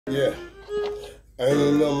Yeah, I ain't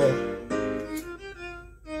even know, man.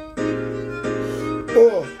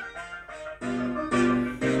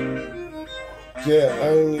 Yeah, I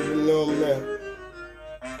ain't even know, man.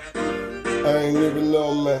 I ain't even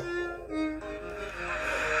know, man.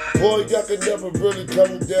 Boy, y'all can never really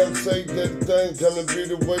come down and say that things gonna be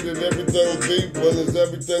the way that everything be. When it's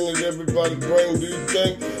everything that everybody bring, do you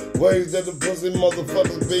think? Ways that the pussy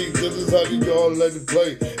motherfuckers be. This is how you all let it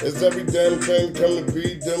play. It's every damn thing come to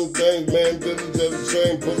be. Them things, man, this is just a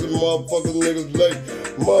shame. Pussy motherfuckers niggas late.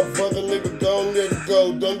 Motherfucker niggas don't let it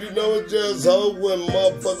go. Don't you know it's just hoe when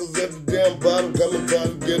motherfuckers at the damn bottom come and try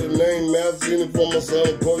to get a name. Man, I seen it for myself,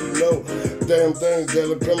 of course you know. Damn things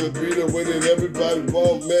that'll come and be the way that everybody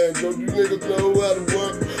want, man. Don't you niggas know how to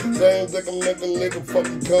work? Same thing can make a nigga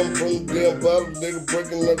fucking come from the damn bottom, nigga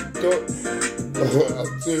breaking up the door. I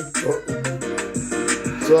said,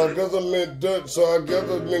 so I guess I meant dirt, so I guess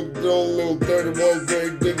I meant don't mean 31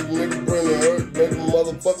 grade niggas, nigga bring the hurt, make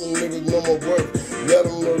motherfucking niggas know my worth. Let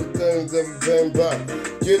them know the things everything about.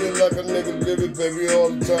 Get it like a nigga live it, baby, all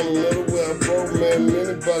the time. You know the way I broke, man.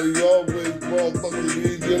 Anybody always motherfucking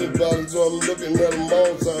leave anybody, so I'm looking at them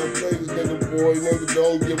all sides. Please, nigga, boy, nigga,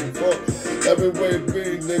 don't give a fuck. Every way it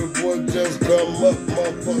be, nigga, boy, just come up,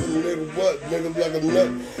 motherfucking nigga, what? Nigga like a nut.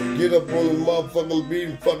 Get up on the motherfucking beat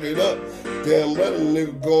and fuck it up. Damn, let a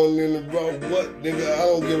nigga going in the wrong what? Nigga, I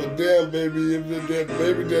don't give a damn, baby. If it's that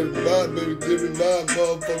baby, that's mine, baby. Give me mine,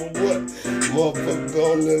 motherfucker, what? Motherfucker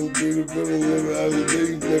going in and be the real nigga I can be.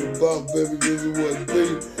 Nigga, boss, baby, this is what it be.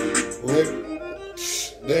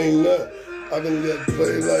 Nigga, they ain't nothing. I can just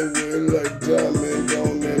play like way like time, man. Go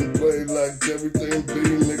in and play like everything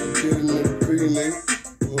be.